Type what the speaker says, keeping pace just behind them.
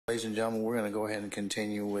Ladies and gentlemen, we're going to go ahead and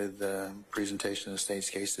continue with the presentation of the state's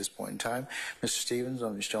case at this point in time. Mr. Stevens,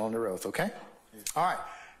 I'm still under oath, okay? All right,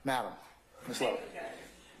 Madam, Ms. Lowe.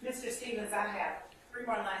 Mr. Stevens, I have 3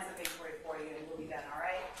 more lines of inquiry for you and we'll be done, all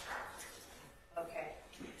right? Okay.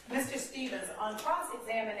 Mr. Stevens, on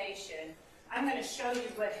cross-examination, I'm going to show you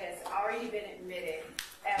what has already been admitted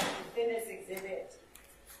as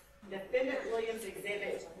Defendant Williams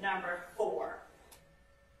Exhibit number 4.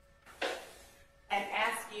 And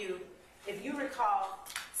ask you if you recall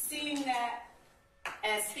seeing that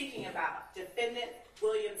and speaking about Defendant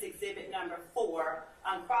Williams Exhibit number 4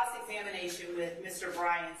 on cross-examination with Mr.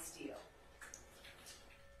 Brian Steele.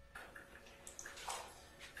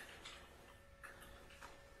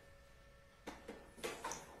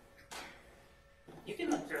 You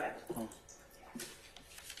can look through it. Oh.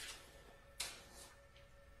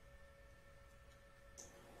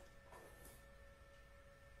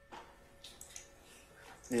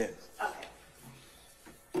 Yes. Okay.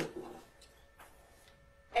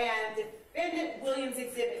 And Defendant Williams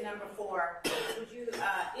Exhibit number 4, would you,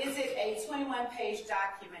 is it a 21-page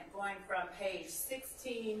document going from page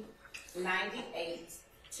 1698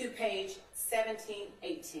 to page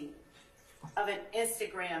 1718 of an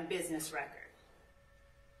Instagram business record?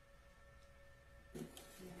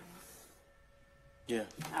 Yeah.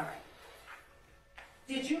 All right.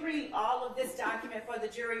 Did you read all of this document for the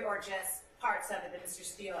jury or just parts of it that Mr.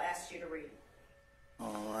 Steele asked you to read?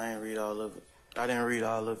 I didn't read all of it. I didn't read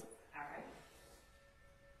all of it. All right.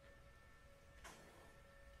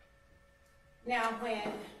 Now,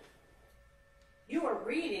 when you were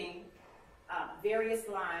reading various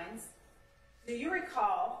lines, do you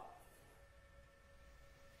recall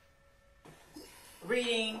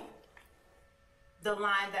reading the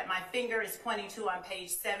line that my finger is pointing to on page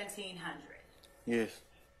 1700? Yes.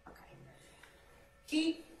 Okay.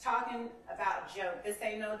 Keep talking about joke. This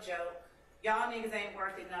ain't no joke. Y'all niggas ain't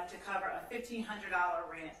worth enough to cover a $1,500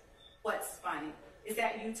 rent. What's funny? Is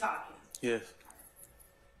that you talking? Yes.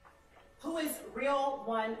 Who is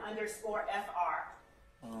real1_FR?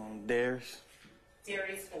 Darius.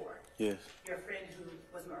 Darius Ford. Yes. Your friend who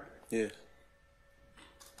was murdered. Yes.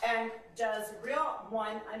 And does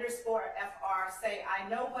real1_FR say, I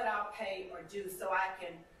know what I'll pay or do so I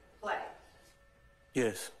can play?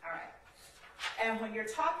 Yes. All right. And when you're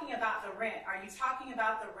talking about the rent, are you talking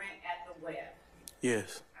about the rent at the web?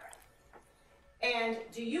 Yes. All right. And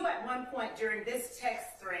do you at one point during this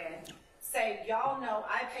text thread say, y'all know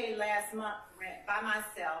I paid last month rent by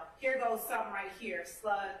myself. Here goes something right here,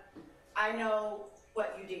 slug. I know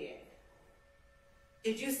what you did.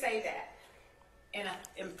 Did you say that in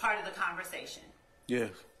part of the conversation?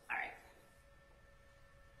 Yes. All right.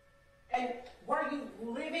 And were you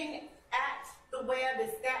living at the web?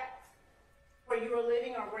 Is that where you were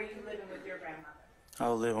living, or were you living with your grandmother? I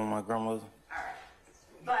was living with my grandmother. All right.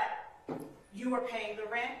 But you were paying the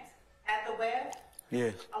rent at the web?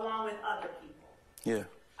 Yes. Along with other people? Yeah.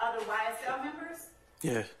 Other YSL members?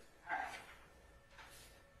 Yes. All right.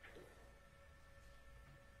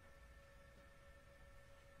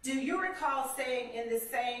 Do you recall saying in the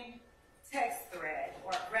same text thread,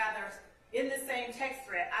 or rather in the same text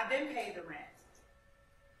thread, I've been paid the rent?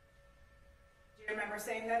 Do you remember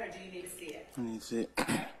saying that, or do you need to see it? I need to see it.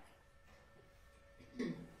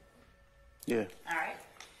 Yeah. All right.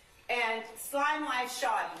 And Slime Life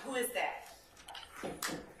Shawty, who is that?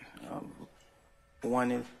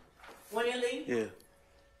 Winnie. Winnie Lee? Yeah.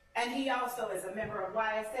 And he also is a member of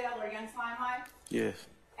YSL or Young Slime Life? Yes.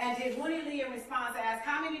 And did Winnie Lee in response ask,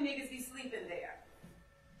 how many niggas be sleeping there?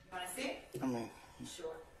 You want to see it? I mean.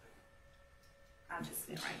 Sure. I'll just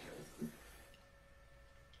sit right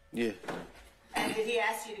here. Yeah. And did he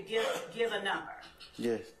ask you to give a number?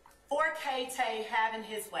 Yes. 4K Tay having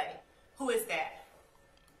his way. Who is that?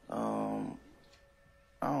 I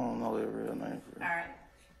don't know their real name for it. All right.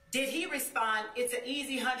 Did he respond, it's an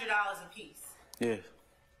easy $100 a piece? Yes.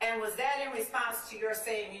 And was that in response to your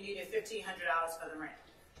saying you needed $1,500 for the rent?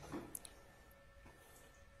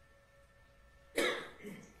 Here,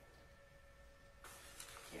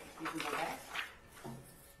 you can go back.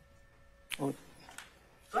 What?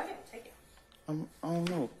 Go ahead, take it. I don't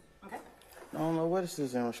know. Okay. I don't know what is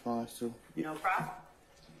this in response to. No problem.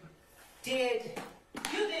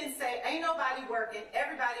 You didn't say, ain't nobody working,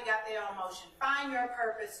 everybody got their own motion. Find your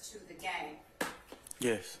purpose to the game.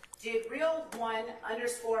 Yes. Did real1_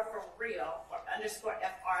 for real or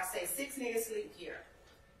 _FR say 6 niggas sleep here?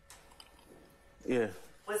 Yeah.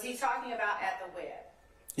 Was he talking about at the web?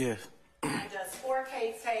 Yes. And does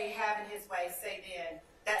 4K Tay having his way say then,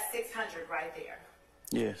 that's 600 right there?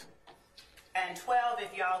 Yes. And 12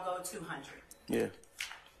 if y'all go 200? Yeah.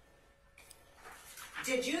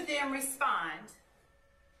 Did you then respond,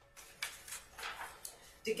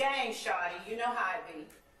 the gang, shawty, you know how it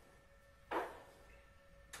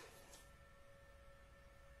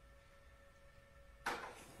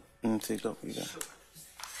be. Take up you got. Sure.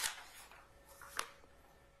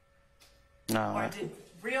 No. Or did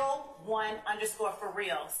real one underscore for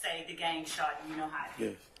real say the gang, shawty, you know how it be?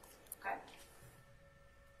 Yes. Okay.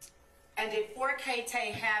 And did 4K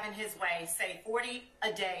Tay have in his way say 40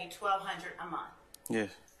 a day, 1,200 a month? Yes.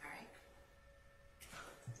 All right.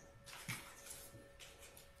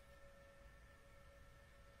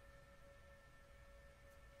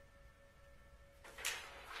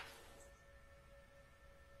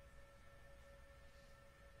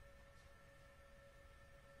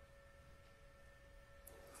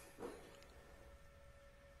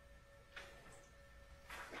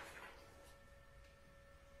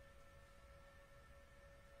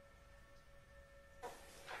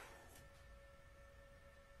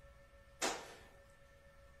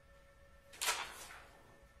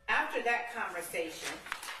 After that conversation,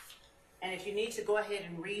 and if you need to go ahead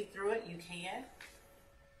and read through it, you can,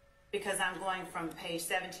 because I'm going from page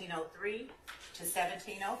 1703 to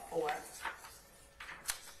 1704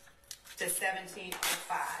 to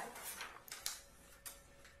 1705.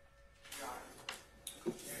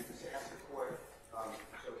 Just ask the court, it's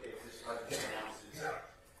okay if this budget announces instead of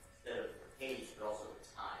the page, but also the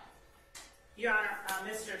time. Your Honor,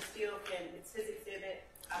 Mr. Steele it's his exhibit.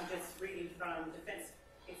 I'm just reading from defense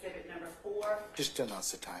exhibit number 4. Just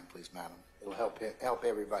announce the time, please, madam. It'll help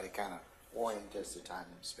everybody kind of orient us to time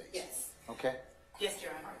and space. Yes. Okay? Yes,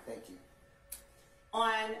 Your Honor. All right, thank you.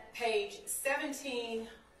 On page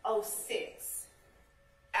 1706,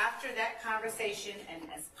 after that conversation, and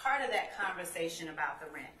as part of that conversation about the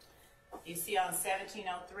rent, you see on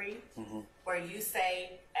 1703, where you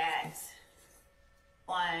say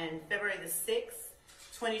on February the 6th,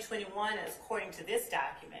 2021, according to this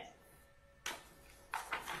document,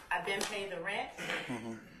 I've been paid the rent.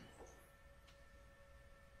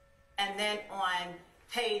 And then on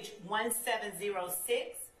page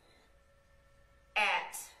 1706,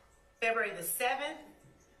 at February the 7th,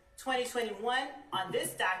 2021, on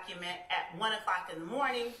this document at 1 o'clock in the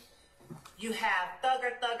morning, you have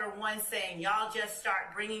Thugger 1 saying, y'all just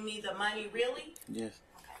start bringing me the money, really? Yes.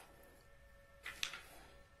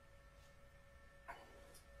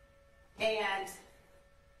 Okay. And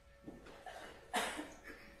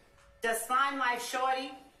does Slime Life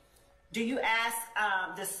Shorty, do you ask,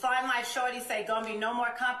 does Slime Life Shorty say gonna be no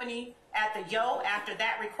more company at the Yo after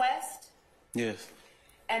that request? Yes.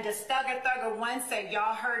 And does Thugger 1 say,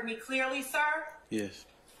 y'all heard me clearly, sir? Yes.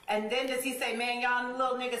 And then does he say, man, y'all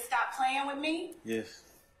little niggas stop playing with me? Yes.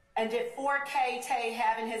 And did 4K Tay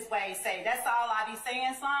having his way say, that's all I be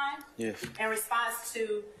saying, Slime? Yes. In response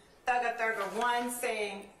to Thugger 1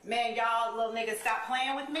 saying, man, y'all little niggas stop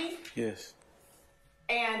playing with me? Yes.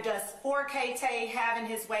 And does 4K Tay having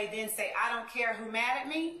his way then say, I don't care who mad at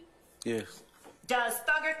me? Yes. Does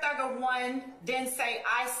Thugger 1 then say,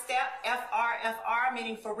 I step FR,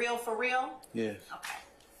 meaning for real, for real? Yes. Okay.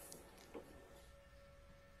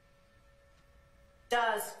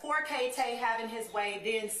 Does 4K Tay having his way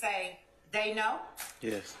then say, they know?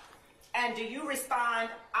 Yes. And do you respond,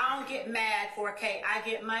 I don't get mad, 4K, I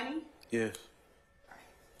get money? Yes.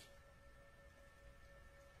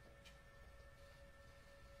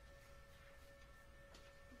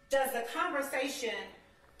 Does the conversation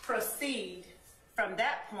proceed from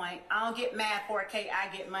that point, I don't get mad, 4K, I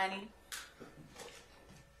get money?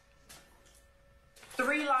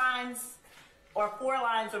 3 lines or 4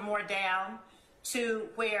 lines or more down to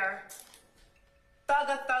where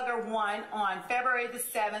Thugger 1 on February the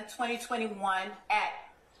 7th, 2021 at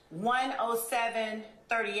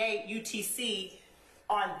 1:07:38 UTC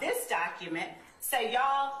on this document say,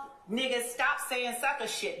 y'all niggas stop saying sucker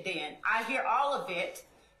shit then. I hear all of it,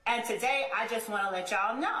 and today I just want to let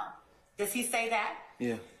y'all know. Does he say that?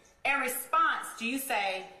 Yeah. In response, do you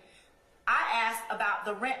say, I asked about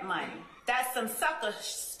the rent money. That's some sucker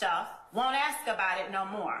stuff. Won't ask about it no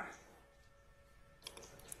more.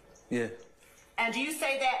 Yeah. And do you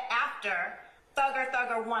say that after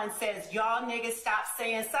Thugger 1 says, y'all niggas stop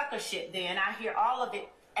saying sucker shit then? I hear all of it,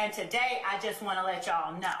 and today I just want to let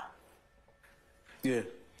y'all know. Yeah.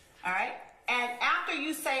 All right? And after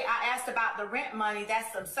you say, I asked about the rent money,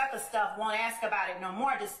 that's some sucker stuff, won't ask about it no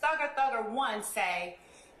more, does Thugger 1 say,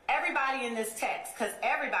 everybody in this text, because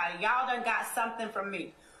everybody, y'all done got something from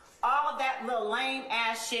me. All that little lame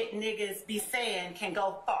ass shit niggas be saying can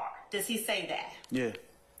go far. Does he say that? Yeah.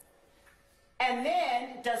 And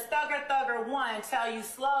then does Thugger 1 tell you,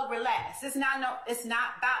 slug, relax. It's not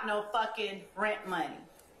about no fucking rent money.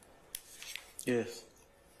 Yes.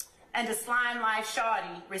 And does Slime Life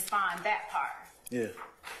Shorty respond that part? Yeah.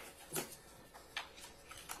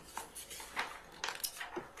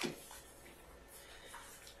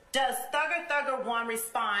 Does Thugger 1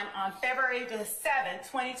 respond on February the 7th,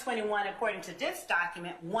 2021, according to this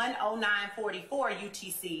document, 10944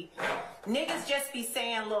 UTC? Niggas just be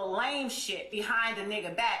saying little lame shit behind the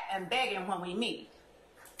nigga back and begging when we meet.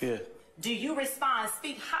 Yeah. Do you respond,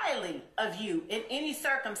 speak highly of you in any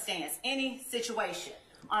circumstance, any situation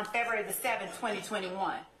on February the 7th,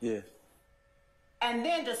 2021? Yeah. And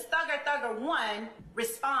then does Thugger 1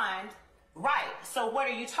 respond, right? So what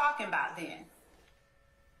are you talking about then?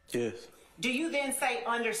 Yes. Do you then say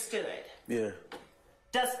understood? Yeah.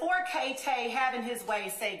 Does 4K Tay having his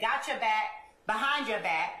way say got your back, behind your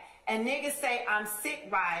back, and niggas say I'm sick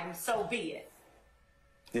riding, so be it?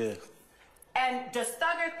 Yeah. And does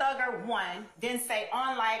Thugger 1 then say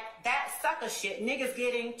on like that sucker shit, niggas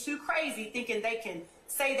getting too crazy thinking they can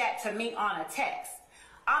say that to me on a text?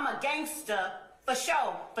 I'm a gangster for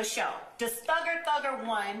sure, for sure. Does Thugger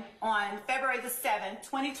 1 on February the 7th,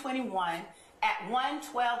 2021 at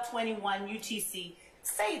 1:12:21 UTC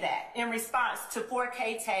say that in response to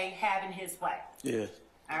 4K Tay having his way? Yes.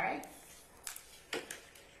 All right.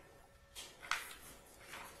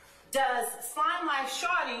 Does Slime Life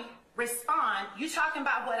Shorty respond, you talking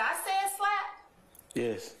about what I said, Slap?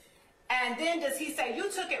 Yes. And then does he say,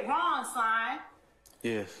 you took it wrong, Slime?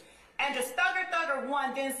 Yes. And does Thugger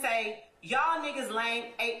 1 then say, y'all niggas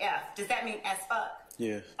lame AF? Does that mean as fuck?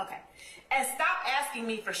 Yes. Okay. And stop asking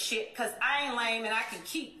me for shit, because I ain't lame and I can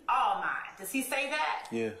keep all mine. Does he say that?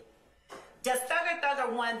 Yeah. Does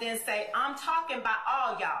Thugger 1 then say, I'm talking about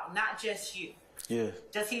all y'all, not just you? Yes.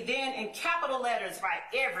 Does he then, in capital letters, write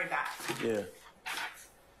everybody? Yeah.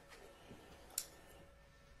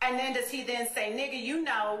 And then does he then say, nigga, you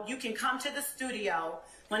know you can come to the studio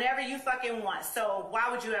whenever you fucking want, so why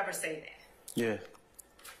would you ever say that? Yeah.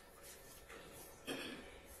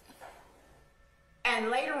 And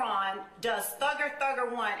later on, does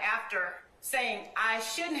Thugger 1, after saying, I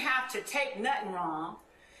shouldn't have to take nothing wrong,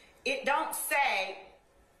 it don't say,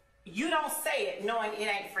 you don't say it knowing it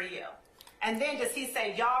ain't for you. And then does he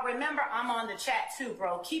say, y'all remember I'm on the chat too,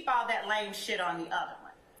 bro. Keep all that lame shit on the other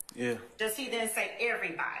one. Yeah. Does he then say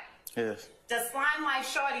everybody? Yes. Does Slime Life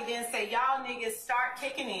Shorty then say, y'all niggas start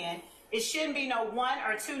kicking in? It shouldn't be no one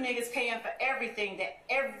or two niggas paying for everything that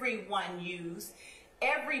everyone use.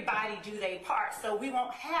 Everybody do their part, so we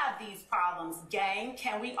won't have these problems, gang.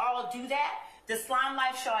 Can we all do that? Does Slime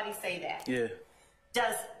Life Shorty say that? Yeah.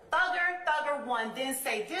 Does Thugger 1 then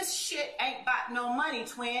say, this shit ain't about no money,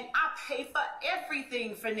 twin. I pay for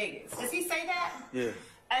everything for niggas. Does he say that? Yeah.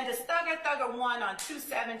 And does Thugger 1 on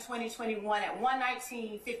 2/7/2021 at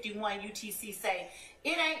 1:19:51 UTC say,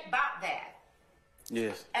 it ain't about that?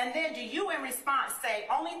 Yes. And then do you in response say,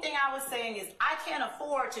 only thing I was saying is I can't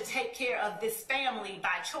afford to take care of this family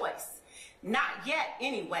by choice. Not yet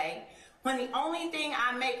anyway, when the only thing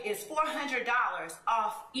I make is $400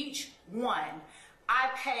 off each one. I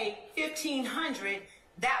pay $1,500,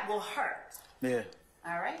 that will hurt. Yeah.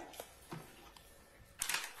 All right.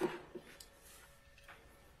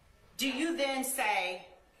 Do you then say,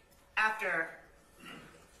 after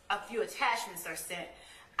a few attachments are sent,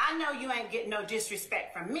 I know you ain't getting no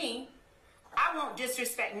disrespect from me. I won't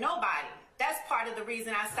disrespect nobody. That's part of the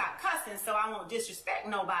reason I stopped cussing, so I won't disrespect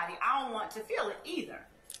nobody. I don't want to feel it either.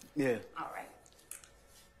 Yeah. All right.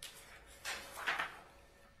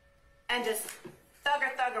 And just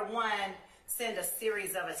Thugger 1 send a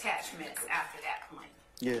series of attachments after that point.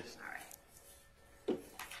 Yes. All right.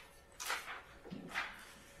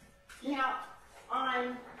 Now,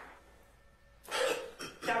 on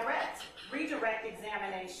redirect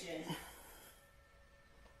examination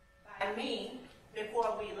by me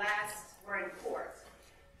before we last were in court,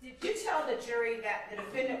 did you tell the jury that the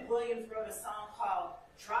defendant Williams wrote a song called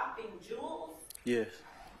Dropping Jewels? Yes.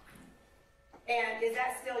 And is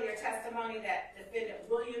that still your testimony that defendant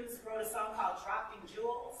Williams wrote a song called Dropping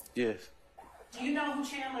Jewels? Yes. Do you know who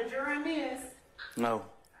Chandler Durham is? No.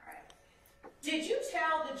 Did you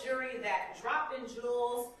tell the jury that Dropping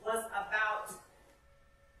Jewels was about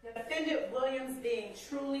the defendant Williams being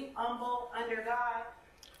truly humble under God?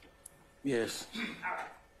 Yes. All right.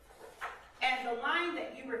 And the line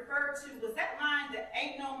that you referred to, was that line that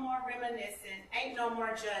ain't no more reminiscing, ain't no more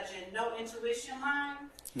judging, no intuition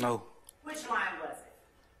line? No. Which line was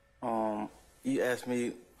it? You asked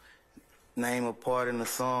me name a part in the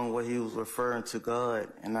song where he was referring to God,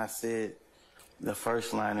 and I said the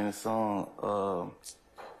first line in the song,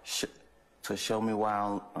 to show me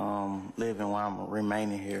why I'm living, why I'm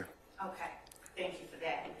remaining here. Okay, thank you for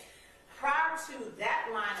that. Prior to that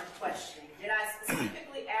line of questioning, did I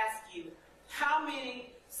specifically ask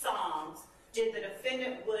did the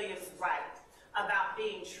defendant Williams write about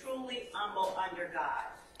being truly humble under God?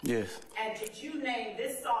 Yes. And did you name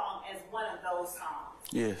this song as one of those songs?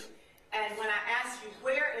 Yes. And when I asked you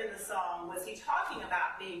where in the song was he talking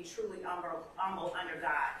about being truly humble under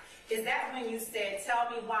God, is that when you said, tell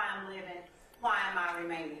me why I'm living, why am I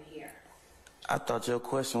remaining here? I thought your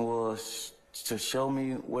question was to show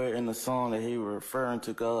me where in the song that he was referring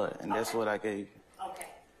to God, and that's what I gave you. Okay.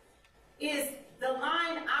 Is the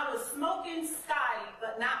line, I was smoking Scotty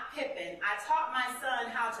but not Pippin, I taught my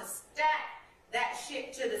son how to stack that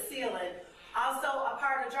shit to the ceiling, also a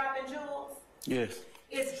part of dropping jewels? Yes.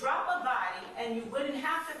 It's drop a body and you wouldn't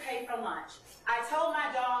have to pay for lunch. I told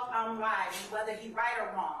my dog I'm riding, whether he right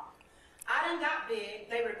or wrong. I done got big,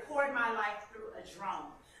 they record my life through a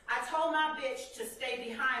drone. I told my bitch to stay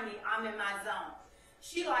behind me, I'm in my zone.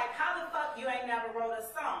 She like, how the fuck you ain't never wrote a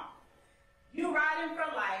song? You riding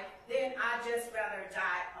for life, then I just rather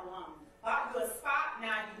die alone. Bought you a spot,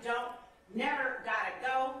 now you don't, never gotta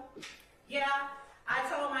go. Yeah, I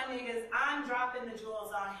told my niggas I'm dropping the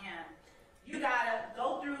jewels on him. You gotta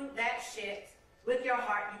go through that shit with your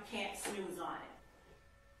heart, you can't snooze on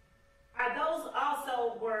it. Are those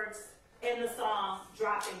also words in the song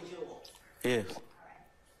Dropping Jewels? Yes. All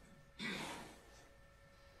right.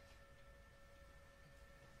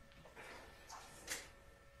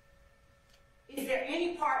 Is there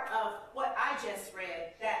any part of what I just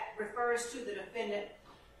read that refers to the defendant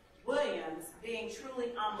Williams being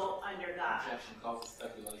truly humble under God? Objection, call for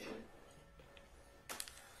speculation.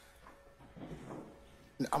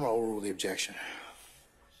 I'm going to overrule the objection.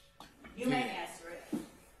 You may answer it.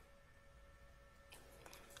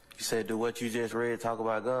 You said, do what you just read talk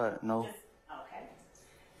about God? No. Okay.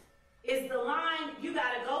 Is the line, you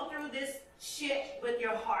got to go through this shit with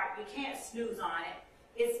your heart. You can't snooze on it.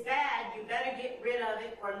 It's bad. You better get rid of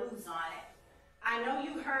it or lose on it. I know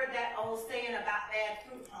you heard that old saying about bad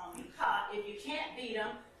fruit home. You cut. If you can't beat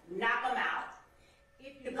them, knock them out.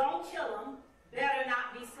 If you're going to kill them, better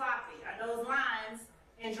not be sloppy. Are those lines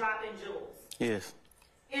in Dropping Jewels? Yes.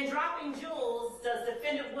 In Dropping Jewels, does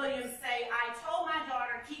defendant Williams say, I told my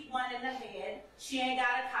daughter keep one in the head, she ain't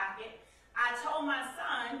got to cock it. I told my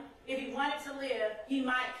son if he wanted to live, he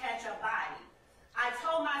might catch a body. I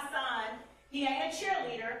told my son he ain't a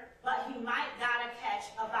cheerleader, but he might got to catch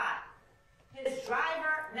a body. His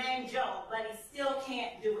driver named Joe, but he still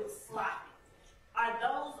can't do it sloppy. Are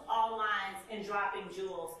those all lines in Dropping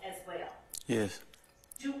Jewels as well? Yes.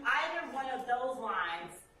 Do either one of those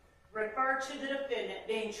lines refer to the defendant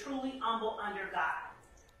being truly humble under God?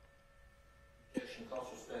 Objection, call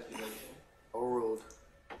for speculation. Overruled.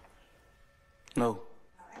 No. All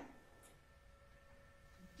right.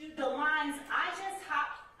 Do the lines, I just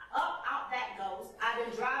hopped up out that ghost, I've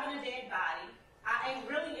been driving a dead body, I ain't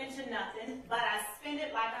really into nothing, but I spend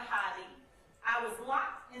it like a hobby. I was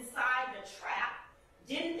locked inside the trap,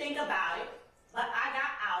 didn't think about it, but I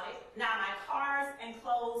got outed. Now my cars and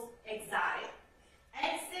clothes exotic.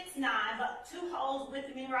 Ain't 6'9", but 2 hoes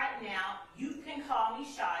with me right now. You can call me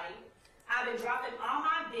Shawty. I've been dropping all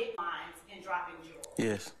my big lines in Dropping Jewels.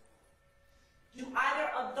 Yes. Do either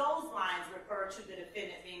of those lines refer to the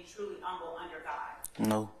defendant being truly humble under God?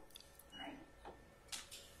 No. Right.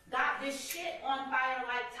 Got this shit on fire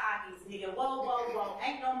like Takis, nigga. Whoa, whoa, whoa.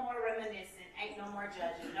 Ain't no more reminiscing. Ain't no more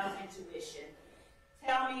judging. No intuition.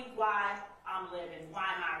 Tell me why I'm living. Why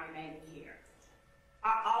am I remaining here?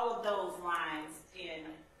 Are all of those lines in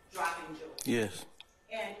Dropping Jewels? Yes.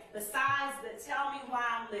 And besides the tell me why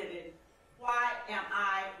I'm living, why am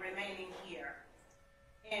I remaining here?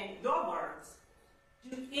 In your words,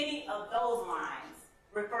 do any of those lines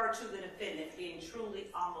refer to the defendant being truly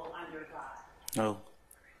humble under God? No.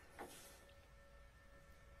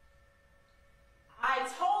 I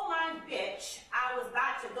told my bitch I was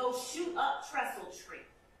about to go shoot up Trestle Tree.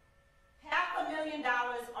 $500,000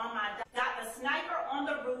 on my got the sniper on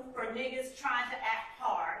the roof for niggas trying to act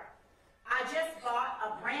hard. I just bought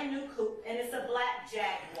a brand new coupe and it's a black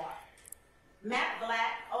Jaguar. Matte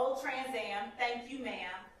black, old Trans Am, thank you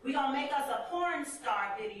ma'am. We gonna make us a porn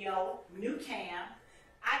star video, new cam.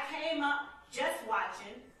 I came up just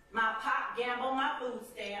watching, my pop gamble my food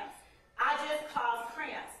stamps. I just cause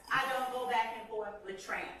cramps. I don't go back and forth with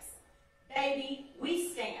tramps. Baby, we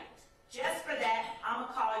stamped. Just for that, I'ma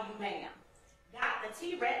call you ma'am. Got the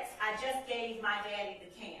T-Rex, I just gave my daddy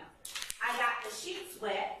the cam. I got the sheets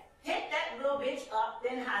wet, hit that little bitch up,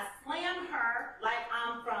 then I slam her like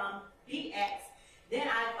I'm from BX. Then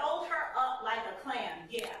I fold her up like a clam,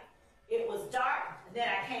 yeah. It was dark, then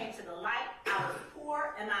I came to the light. I was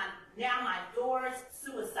poor, and now my door's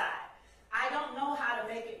suicide. I don't know how to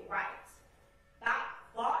make it right. I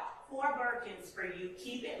bought 4 Birkins for you,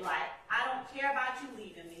 keep it light. I don't don't care about you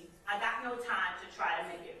leaving me. I got no time to try to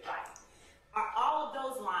make it right. Are all of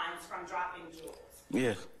those lines from Dropping Jewels?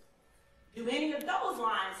 Yes. Do any of those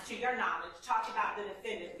lines, to your knowledge, talk about the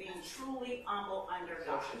defendant being truly humble under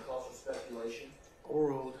God? Objection calls for speculation.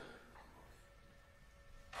 Overruled.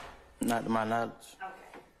 Not to my knowledge.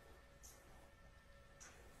 Okay.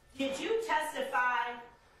 Did you testify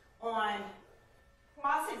on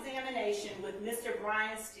cross-examination with Mr.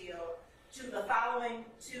 Brian Steele to the following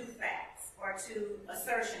two facts or two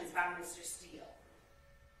assertions by Mr. Steele?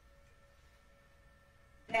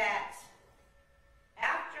 That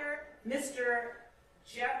after Mr.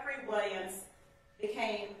 Jeffrey Williams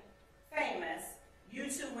became famous, you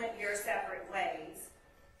two went your separate ways,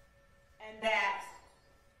 and that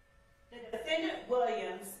the defendant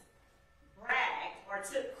Williams bragged or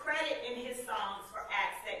took credit in his songs for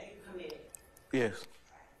acts that you committed? Yes.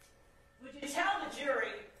 Would you tell the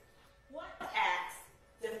jury what acts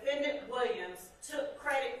defendant Williams took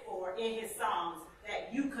credit for in his songs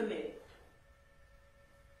that you committed?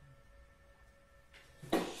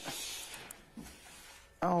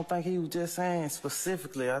 I don't think he was just saying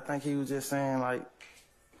specifically. I think he was just saying, like,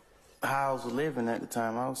 how I was living at the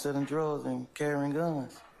time. I was selling drugs and carrying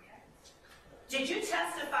guns. Did you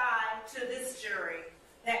testify to this jury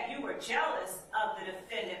that you were jealous of the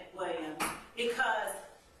defendant Williams because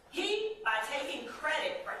he, by taking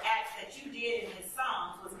credit for acts that you did in his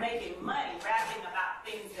songs, was making money rapping about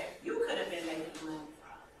things that you could have been making money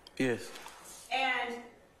from? Yes. And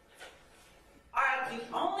are the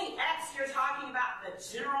only acts you're talking about the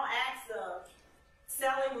general acts of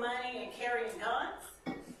selling money and carrying guns?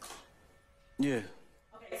 Yeah.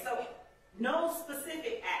 Okay, so no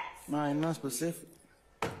specific acts. No, ain't nothing specific.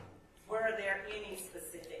 Were there any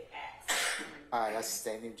specific acts? All right, that's a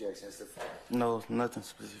standing objection. That's the fact. No, nothing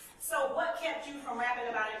specific. So what kept you from rapping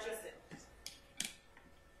about it yourself?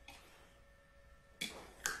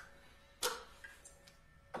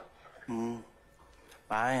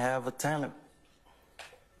 I ain't have a talent.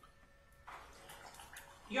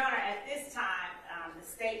 Your Honor, at this time, the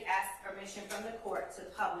state asks permission from the court to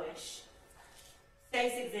publish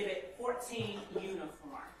State's Exhibit 14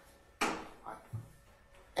 uniform.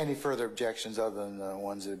 Any further objections other than the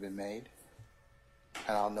ones that have been made?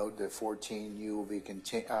 And I'll note that 14U will be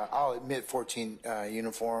I'll admit 14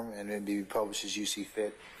 uniform and it'll be published as you see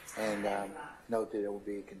fit. And note that it will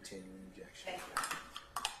be a continuing objection.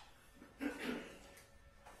 Thank you.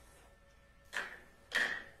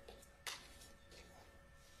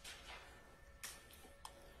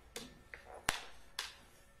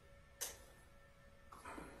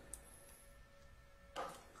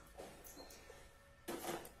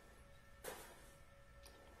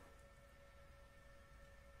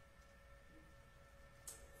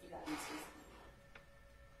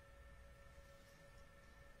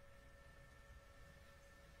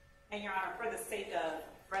 And Your Honor, for the sake of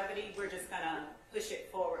brevity, we're just going to push it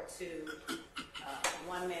forward to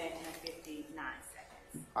 1 minute and 59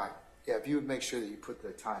 seconds. All right. Yeah, if you would make sure that you put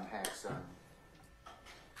the time hacks on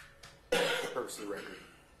for the purpose of the record.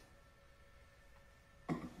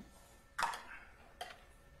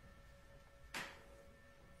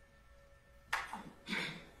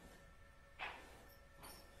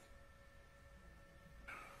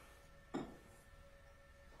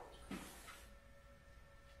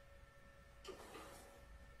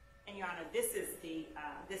 Your Honor, this is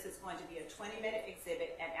going to be a 20-minute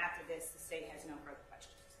exhibit, and after this, the state has no further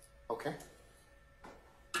questions. Okay.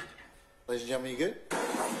 Ladies and gentlemen, you good?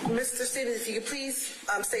 Mr. Stevens, if you could please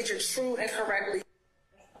state your true and correctly.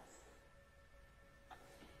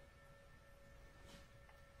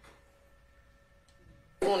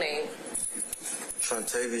 Full name.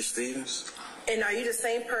 Trontavious Stevens. And are you the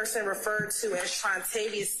same person referred to as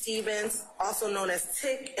Trontavious Stevens, also known as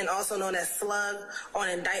Tick and also known as Slug, on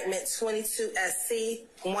indictment 22 SC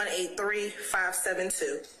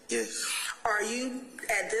 183572? Yes. Are you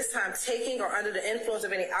at this time taking or under the influence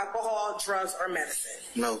of any alcohol, drugs, or medicine?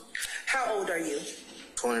 No. How old are you?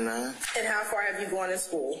 29. And how far have you gone in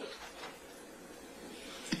school?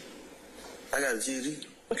 I got a GED.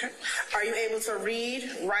 Okay. Are you able to read,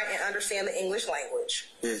 write, and understand the English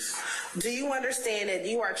language? Yes. Do you understand that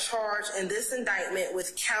you are charged in this indictment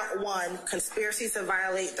with count 1, conspiracy to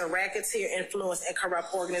violate the Racketeer Influence and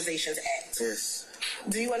Corrupt Organizations Act? Yes.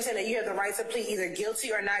 Do you understand that you have the right to plead either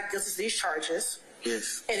guilty or not guilty to these charges?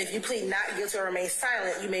 Yes. And if you plead not guilty or remain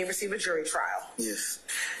silent, you may receive a jury trial. Yes.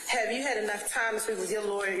 Have you had enough time to speak with your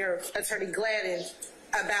lawyer, your attorney Gladden,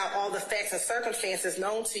 about all the facts and circumstances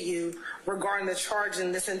known to you regarding the charge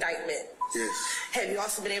in this indictment? Yes. Have you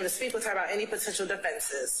also been able to speak with her about any potential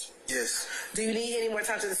defenses? Yes. Do you need any more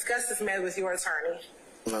time to discuss this matter with your attorney?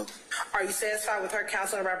 No. Are you satisfied with her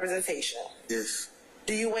counsel and representation? Yes.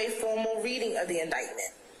 Do you waive formal reading of the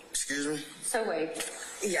indictment? Excuse me? So waived.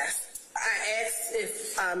 Yes. I asked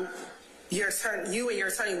if you and your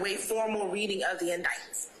attorney waive formal reading of the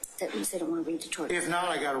indictment. That means they don't want to read the charge. If not,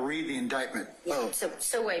 I got to read the indictment. Yeah.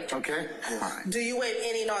 So waived. Okay? All right. Do you waive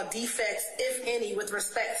any and all defects, if any, with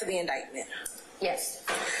respect to the indictment? Yes.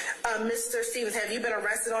 Mr. Stevens, have you been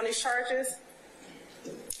arrested on these charges?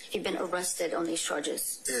 You've been arrested on these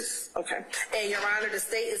charges. Yes. Okay. And Your Honor, the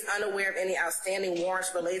state is unaware of any outstanding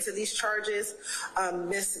warrants related to these charges.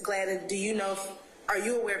 Ms. Gladden, are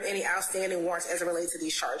you aware of any outstanding warrants as it relates to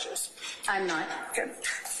these charges? I'm not. Okay.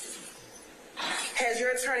 Has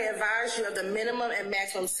your attorney advised you of the minimum and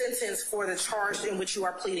maximum sentence for the charge in which you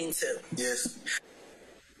are pleading to? Yes.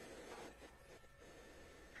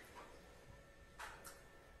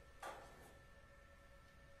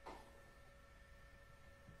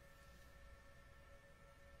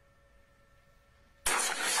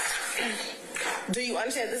 Do you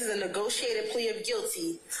understand this is a negotiated plea of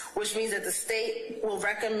guilty, which means that the state will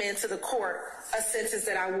recommend to the court a sentence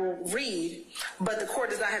that I will read, but the court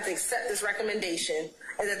does not have to accept this recommendation,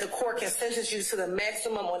 and that the court can sentence you to the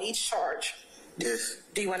maximum on each charge? Yes.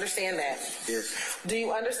 Do you understand that? Yes. Do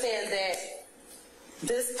you understand that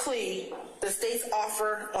this plea, the state's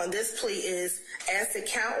offer on this plea is, as to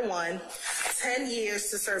count 1, 10 years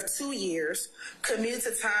to serve 2 years, commute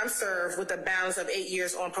to time served with a balance of 8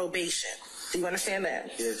 years on probation? Do you understand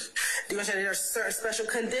that? Yes. Do you understand that there are certain special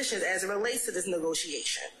conditions as it relates to this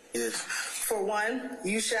negotiation? Yes. For 1,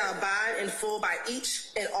 you shall abide in full by each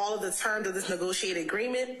and all of the terms of this negotiated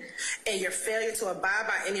agreement, and your failure to abide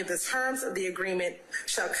by any of the terms of the agreement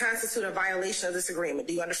shall constitute a violation of this agreement.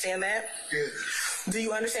 Do you understand that? Yes. Do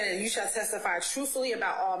you understand that you shall testify truthfully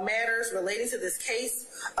about all matters relating to this case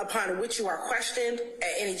upon which you are questioned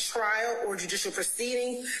at any trial or judicial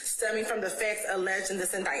proceeding stemming from the facts alleged in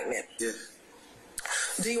this indictment? Yes.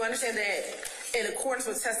 Do you understand that in accordance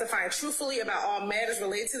with testifying truthfully about all matters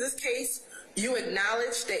related to this case, you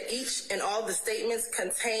acknowledge that each and all the statements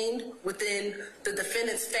contained within the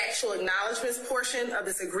defendant's factual acknowledgments portion of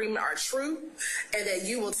this agreement are true, and that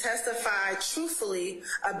you will testify truthfully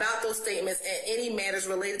about those statements and any matters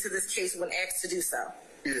related to this case when asked to do so?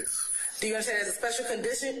 Yes. Do you understand as a special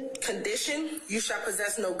condition, you shall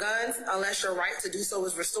possess no guns unless your right to do so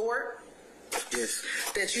is restored? Yes.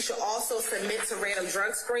 That you should also submit to random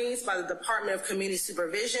drug screens by the Department of Community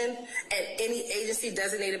Supervision and any agency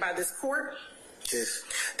designated by this court? Yes.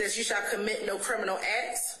 That you shall commit no criminal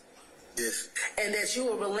acts? Yes. And that you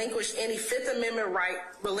will relinquish any Fifth Amendment right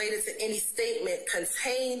related to any statement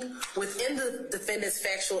contained within the defendant's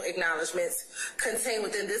factual acknowledgments contained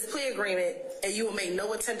within this plea agreement, and you will make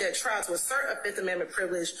no attempt at trial to assert a Fifth Amendment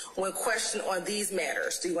privilege when questioned on these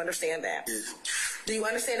matters. Do you understand that? Yes. Do you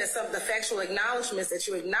understand that some of the factual acknowledgments that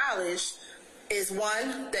you acknowledge is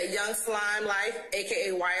 1, that Young Slime Life,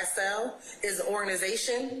 aka YSL, is an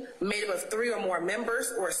organization made up of 3 or more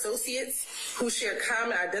members or associates who share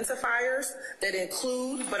common identifiers that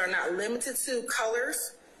include but are not limited to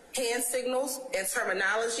colors, hand signals, and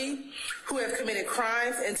terminology, who have committed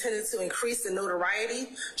crimes intended to increase the notoriety,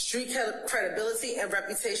 street credibility, and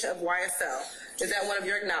reputation of YSL. Is that one of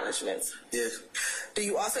your acknowledgments? Yes. Do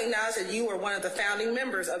you also acknowledge that you were one of the founding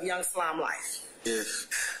members of Young Slime Life? Yes.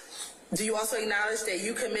 Do you also acknowledge that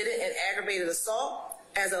you committed an aggravated assault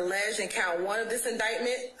as alleged in count 1 of this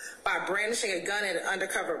indictment by brandishing a gun at an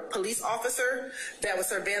undercover police officer that was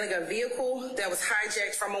surveilling a vehicle that was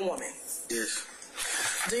hijacked from a woman? Yes.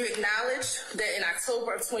 Do you acknowledge that in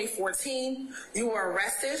October of 2014, you were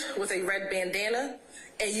arrested with a red bandana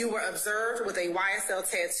and you were observed with a YSL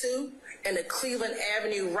tattoo and a Cleveland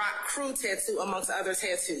Avenue Rock Crew tattoo, amongst other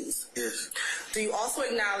tattoos? Yes. Do you also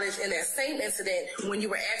acknowledge in that same incident, when you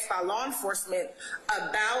were asked by law enforcement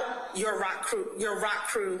about your Rock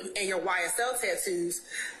Crew and your YSL tattoos,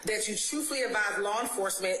 that you truthfully advised law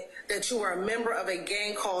enforcement that you were a member of a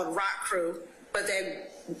gang called Rock Crew, but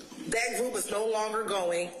that group is no longer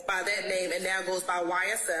going by that name and now goes by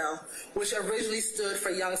YSL, which originally stood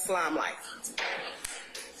for Young Slime Life?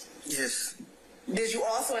 Yes. Did you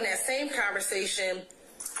also, in that same conversation,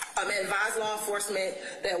 advise law enforcement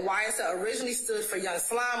that YSL originally stood for Young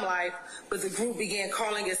Slime Life, but the group began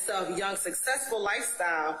calling itself Young Successful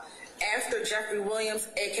Lifestyle after Jeffrey Williams,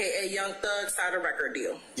 aka Young Thug, signed a record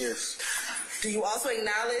deal? Yes. Do you also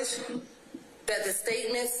acknowledge that the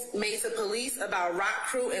statements made to police about Rock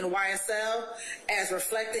Crew and YSL, as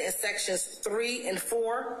reflected in sections 3 and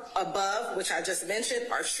 4 above, which I just mentioned,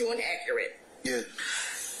 are true and accurate? Yes.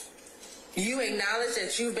 You acknowledge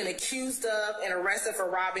that you've been accused of and arrested for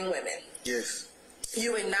robbing women? Yes.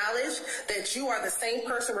 You acknowledge that you are the same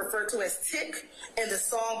person referred to as Tick in the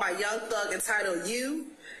song by Young Thug entitled You,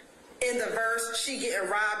 in the verse, She Getting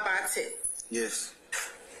Robbed by Tick. Yes.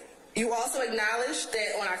 You also acknowledge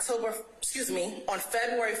that on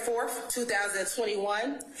February 4th,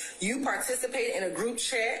 2021, you participated in a group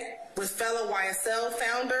chat with fellow YSL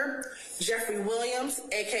founder Jeffrey Williams,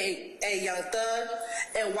 aka Young Thug,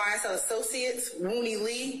 and YSL associates Wooney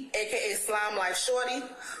Lee, aka Slime Life Shorty,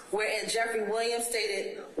 wherein Jeffrey Williams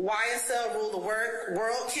stated, "YSL rule the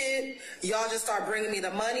world, kid. Y'all just start bringing me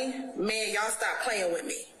the money. Man, y'all stop playing with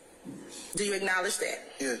me." Do you acknowledge that?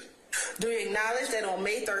 Yes. Do you acknowledge that on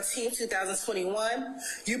May 13, 2021,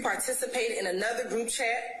 you participated in another group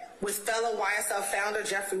chat with fellow YSL founder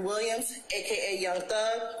Jeffrey Williams, aka Young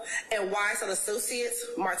Thug, and YSL associates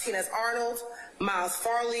Martinez Arnold, Miles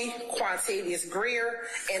Farley, Quantavious Greer,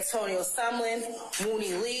 Antonio Sumlin,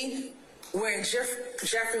 Wooney Lee, wherein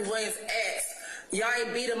Jeffrey Williams asks, "Y'all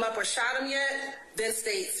ain't beat him up or shot him yet?" Then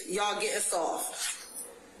states, "Y'all getting soft."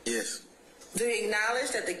 Yes. Do you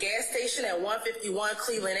acknowledge that the gas station at 151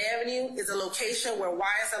 Cleveland Avenue is a location where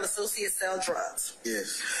YSL associates sell drugs?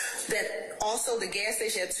 Yes. That also the gas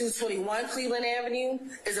station at 221 Cleveland Avenue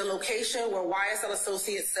is a location where YSL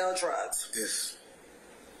associates sell drugs? Yes.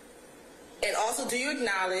 And also, do you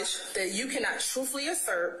acknowledge that you cannot truthfully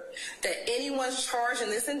assert that anyone charged in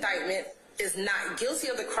this indictment is not guilty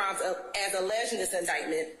of the crimes as alleged in this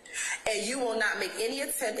indictment, and you will not make any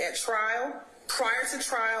attempt at trial, prior to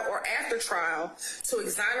trial, or after trial to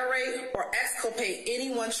exonerate or exculpate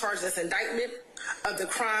anyone charged in this indictment of the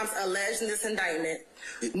crimes alleged in this indictment,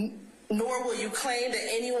 nor will you claim that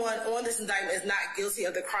anyone on this indictment is not guilty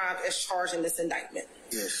of the crimes as charged in this indictment?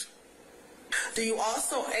 Yes. Do you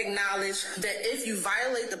also acknowledge that if you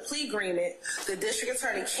violate the plea agreement, the district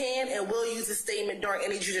attorney can and will use a statement during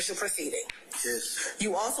any judicial proceeding? Yes.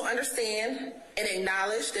 You also understand and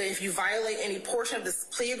acknowledge that if you violate any portion of this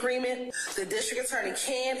plea agreement, the district attorney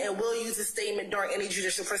can and will use a statement during any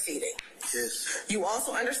judicial proceeding? Yes. You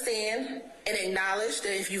also understand and acknowledge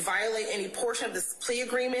that if you violate any portion of this plea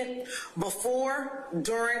agreement before,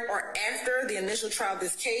 during, or after the initial trial of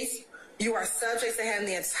this case, you are subject to having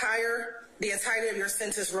the entirety of your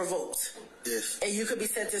sentence revoked. Yes. And you could be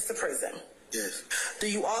sentenced to prison. Yes. Do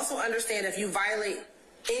you also understand if you violate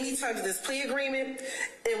any terms of this plea agreement,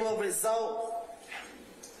 it will result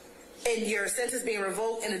in your sentence being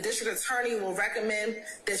revoked, and the district attorney will recommend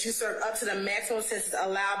that you serve up to the maximum sentence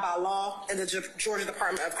allowed by law in the Georgia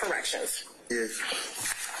Department of Corrections? Yes.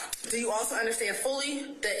 Do you also understand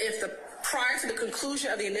fully that if prior to the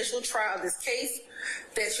conclusion of the initial trial of this case,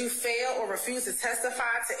 that you fail or refuse to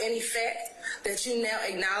testify to any fact that you now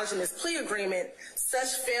acknowledge in this plea agreement,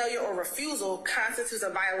 such failure or refusal constitutes a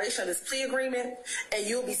violation of this plea agreement, and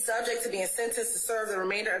you will be subject to being sentenced to serve the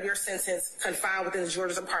remainder of your sentence confined within the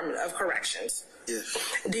Georgia Department of Corrections? Yes.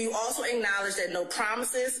 Do you also acknowledge that no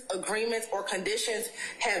promises, agreements, or conditions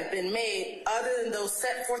have been made other than those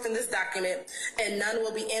set forth in this document, and none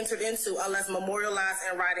will be entered into unless memorialized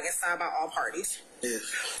in writing and signed by all parties? Yes.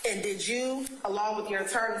 And did you, along with your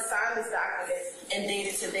attorney, sign this document and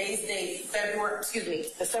dated today's date,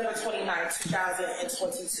 December 29,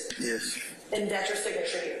 2022? Yes. And that's your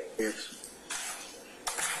signature here? Yes.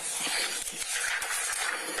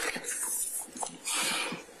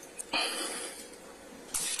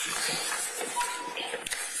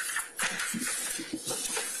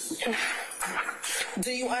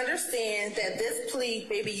 Do you understand that this plea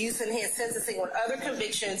may be used to enhance sentencing on other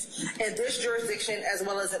convictions in this jurisdiction as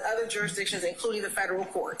well as in other jurisdictions, including the federal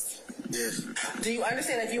courts? Yes. Do you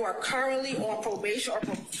understand if you are currently on probation or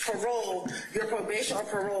parole, your probation or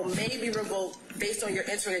parole may be revoked based on your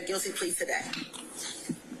entering a guilty plea today?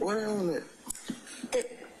 What on it?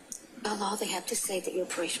 By law, they have to say that you're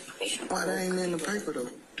probation. Why that ain't in the paper though?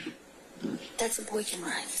 That's abortion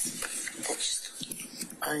rights.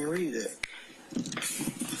 I ain't read that.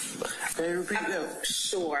 Can you repeat that?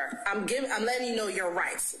 Sure. I'm letting you know your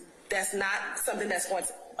rights. That's not something that's going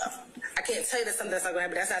to, I can't tell you that's something that's not going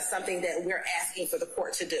to happen. That's not something that we're asking for the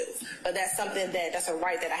court to do. But that's something that's a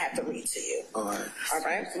right that I have to read to you. All right. All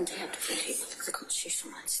right?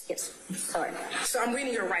 Yes. All right. So I'm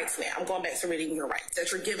reading your rights now. I'm going back to reading your rights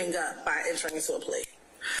that you're giving up by entering into a plea.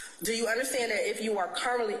 Do you understand that if you are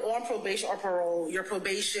currently on probation or parole, your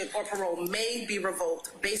probation or parole may be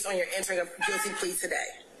revoked based on your entering a guilty plea today?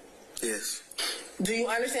 Yes. Do you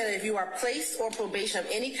understand that if you are placed on probation of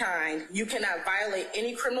any kind, you cannot violate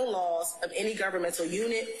any criminal laws of any governmental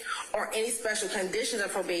unit or any special conditions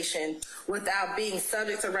of probation without being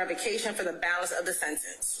subject to revocation for the balance of the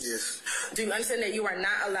sentence? Yes. Do you understand that you are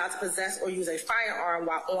not allowed to possess or use a firearm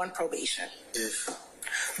while on probation? Yes.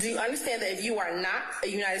 Do you understand that if you are not a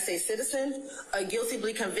United States citizen, a guilty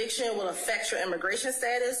plea conviction will affect your immigration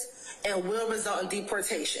status and will result in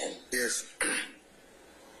deportation? Yes.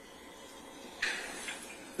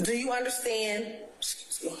 Do you understand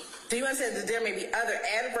that there may be other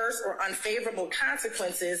adverse or unfavorable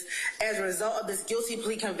consequences as a result of this guilty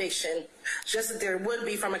plea conviction, just as there would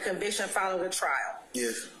be from a conviction following a trial?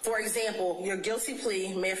 Yes. For example, your guilty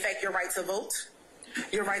plea may affect your right to vote,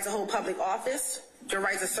 your right to hold public office, your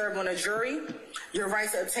right to serve on a jury, your right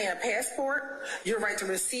to obtain a passport, your right to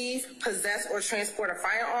receive, possess, or transport a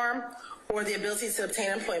firearm, or the ability to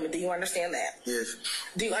obtain employment. Do you understand that? Yes.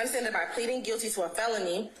 Do you understand that by pleading guilty to a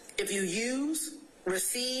felony, if you use,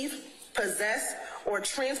 receive, possess, or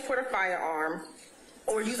transport a firearm,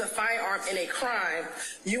 or use a firearm in a crime,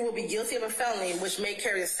 you will be guilty of a felony which may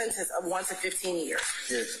carry a sentence of 1 to 15 years?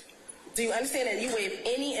 Yes. Do you understand that you waive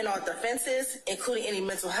any and all defenses, including any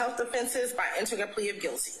mental health defenses, by entering a plea of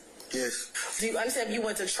guilty? Yes. Do you understand if you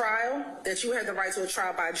went to trial that you have the right to a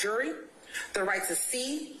trial by jury, the right to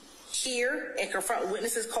see, hear, and confront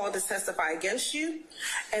witnesses called to testify against you,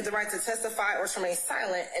 and the right to testify or to remain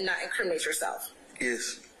silent and not incriminate yourself?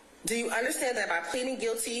 Yes. Do you understand that by pleading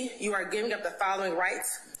guilty, you are giving up the following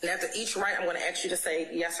rights? And after each right, I'm going to ask you to say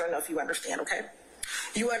yes or no if you understand, okay?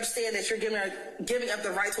 You understand that you're giving up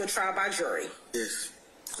the right to a trial by jury. Yes.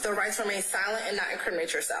 The right to remain silent and not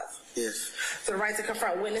incriminate yourself. Yes. The right to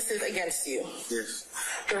confront witnesses against you. Yes.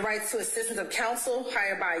 The right to assistance of counsel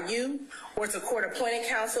hired by you or to court-appointed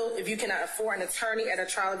counsel if you cannot afford an attorney at a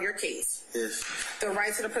trial of your case. Yes. The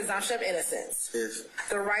right to the presumption of innocence. Yes.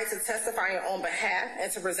 The right to testify on your own behalf and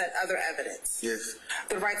to present other evidence. Yes.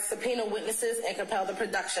 The right to subpoena witnesses and compel the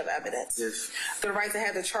production of evidence. Yes. The right to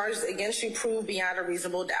have the charges against you proved beyond a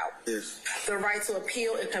reasonable doubt. Yes. The right to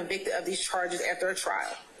appeal if convicted of these charges after a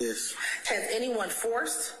trial. Yes. Has anyone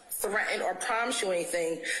forced, threatened, or promised you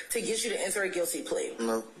anything to get you to enter a guilty plea?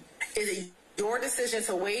 No. Is it your decision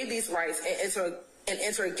to waive these rights and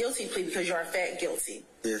enter a guilty plea because you're in fact guilty?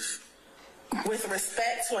 Yes. With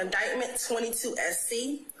respect to indictment 22 SC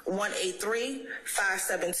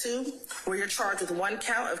 183-572, where you're charged with 1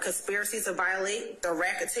 count of conspiracy to violate the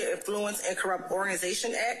Racketeer Influence and Corrupt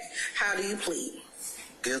Organization Act, how do you plead?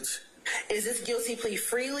 Guilty. Is this guilty plea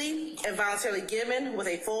freely and voluntarily given with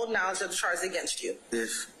a full knowledge of the charges against you?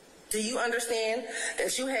 Yes. Do you understand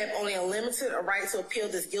that you have only a limited right to appeal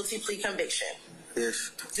this guilty plea conviction? Yes.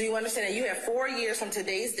 Do you understand that you have 4 years from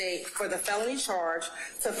today's date for the felony charge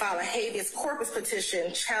to file a habeas corpus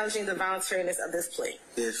petition challenging the voluntariness of this plea?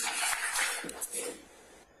 Yes.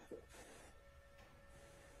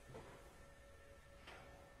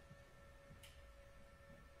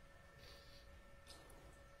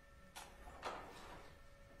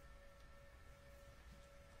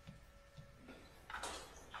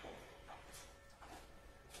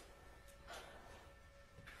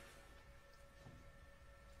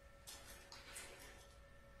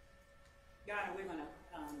 Your Honor, we're going to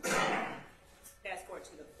fast forward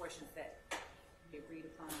to the portions that we agreed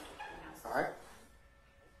upon. All right.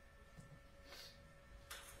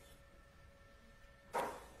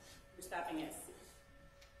 We're stopping at C.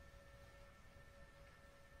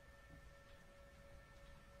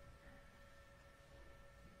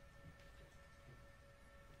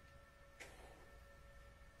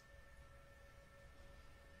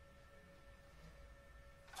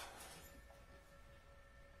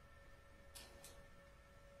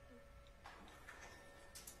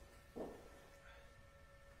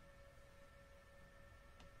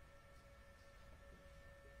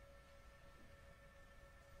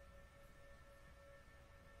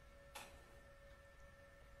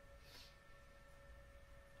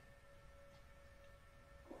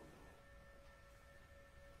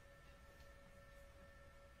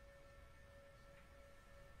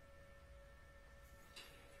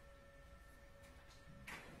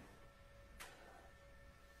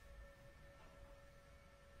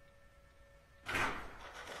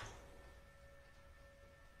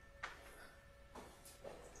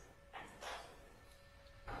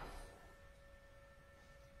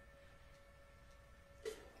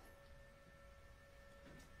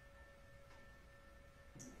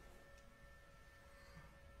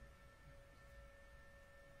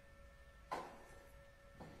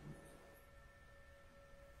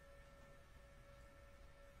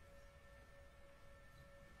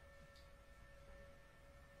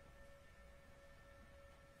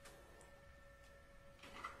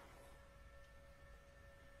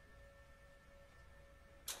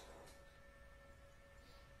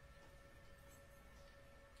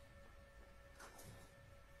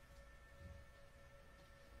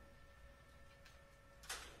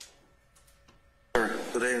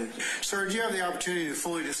 Good evening. Sir, do you have the opportunity to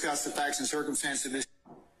fully discuss the facts and circumstances of this?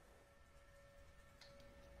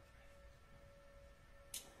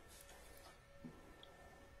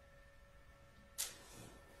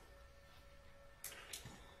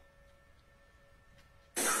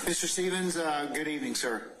 Mr. Stevens, good evening,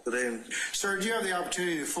 sir. Good evening. Sir, do you have the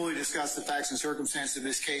opportunity to fully discuss the facts and circumstances of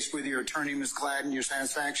this case with your attorney, Ms. Gladden, your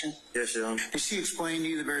satisfaction? Yes, Your Honor. Did she explain to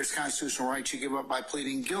you the various constitutional rights you give up by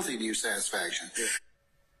pleading guilty to your satisfaction? Yes.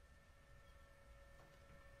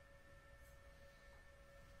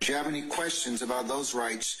 Do you have any questions about those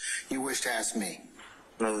rights you wish to ask me?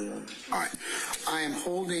 No, Your Honor. All right. I am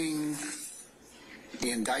holding the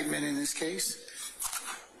indictment in this case.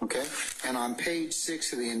 Okay, and on page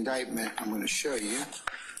 6 of the indictment, I'm going to show you.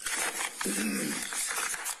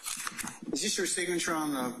 Is this your signature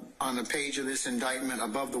on the page of this indictment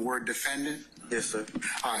above the word defendant? Yes, sir.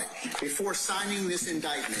 All right. Before signing this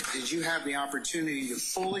indictment, did you have the opportunity to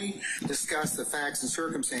fully discuss the facts and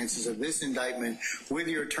circumstances of this indictment with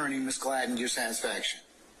your attorney, Ms. Gladden, to your satisfaction?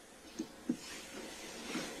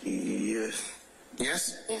 Yes.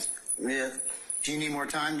 Yes? Yes. Yeah. Do you need more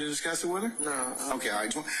time to discuss it with her? No. Okay, all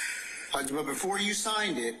right. But before you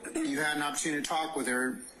signed it, you had an opportunity to talk with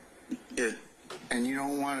her. Yeah. And you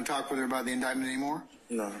don't want to talk with her about the indictment anymore?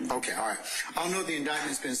 No. Okay, all right. I'll note the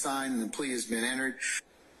indictment's been signed and the plea has been entered.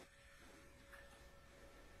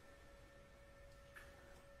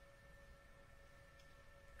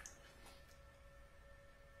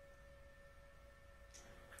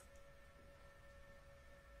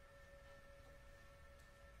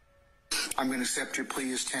 I'm going to accept your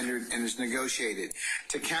plea as tendered and as negotiated.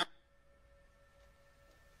 To count.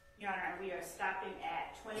 Your Honor, we are stopping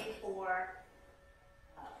at 24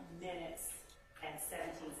 minutes and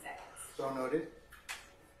 17 seconds. So noted.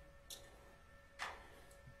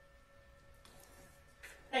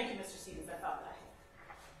 Thank you, Mr. Stevens. I thought that.